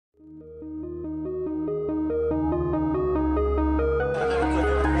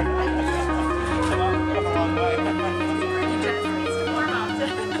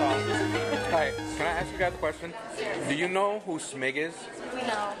guys a question. Do you know who Smyg is?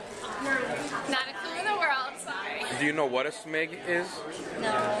 No. Not a clue in the world, sorry. Do you know what a Smyg is?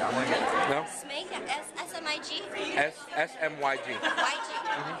 No. No? Smyg? S-M-I-G? S-M-Y-G. Y-G?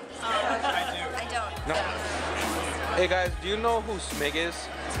 I don't. No. Hey guys, do you know who Smyg is?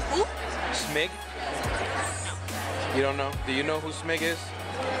 Who? Smyg? You don't know? Do you know who Smyg is?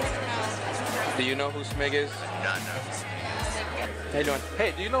 No. Do you know who Smyg is? No. How you doing?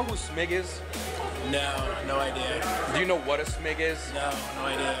 Hey, do you know who Smyg is? No idea. Do you know what a Smyg is? No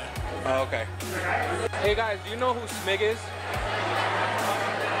idea. Oh, okay. Hey guys, do you know who Smyg is?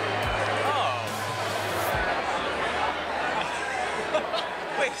 Oh.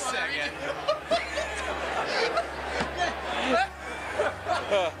 Wait a second.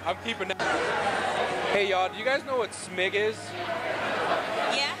 I'm keeping that. Hey y'all, do you guys know what Smyg is?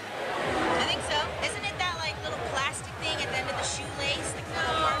 Yeah, I think so. Isn't it that like little plastic thing at the end of the shoelace? Like,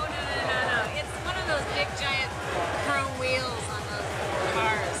 No. It's one of those big giant chrome wheels on those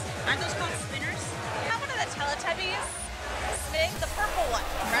cars. aren't those called spinners? How one of the Teletubbies? Smyg, the purple one,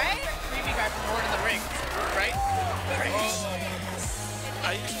 right? Creepy guy from Lord of the Rings, right?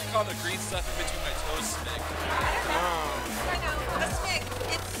 I usually call the green stuff in between my toes Smyg. I know. A Smyg,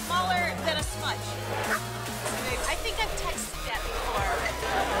 it's smaller than a smudge. I think I've texted that before.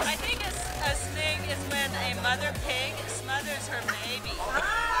 I think a Smyg is when a mother pig smothers her baby.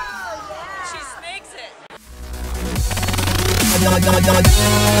 She smigs it.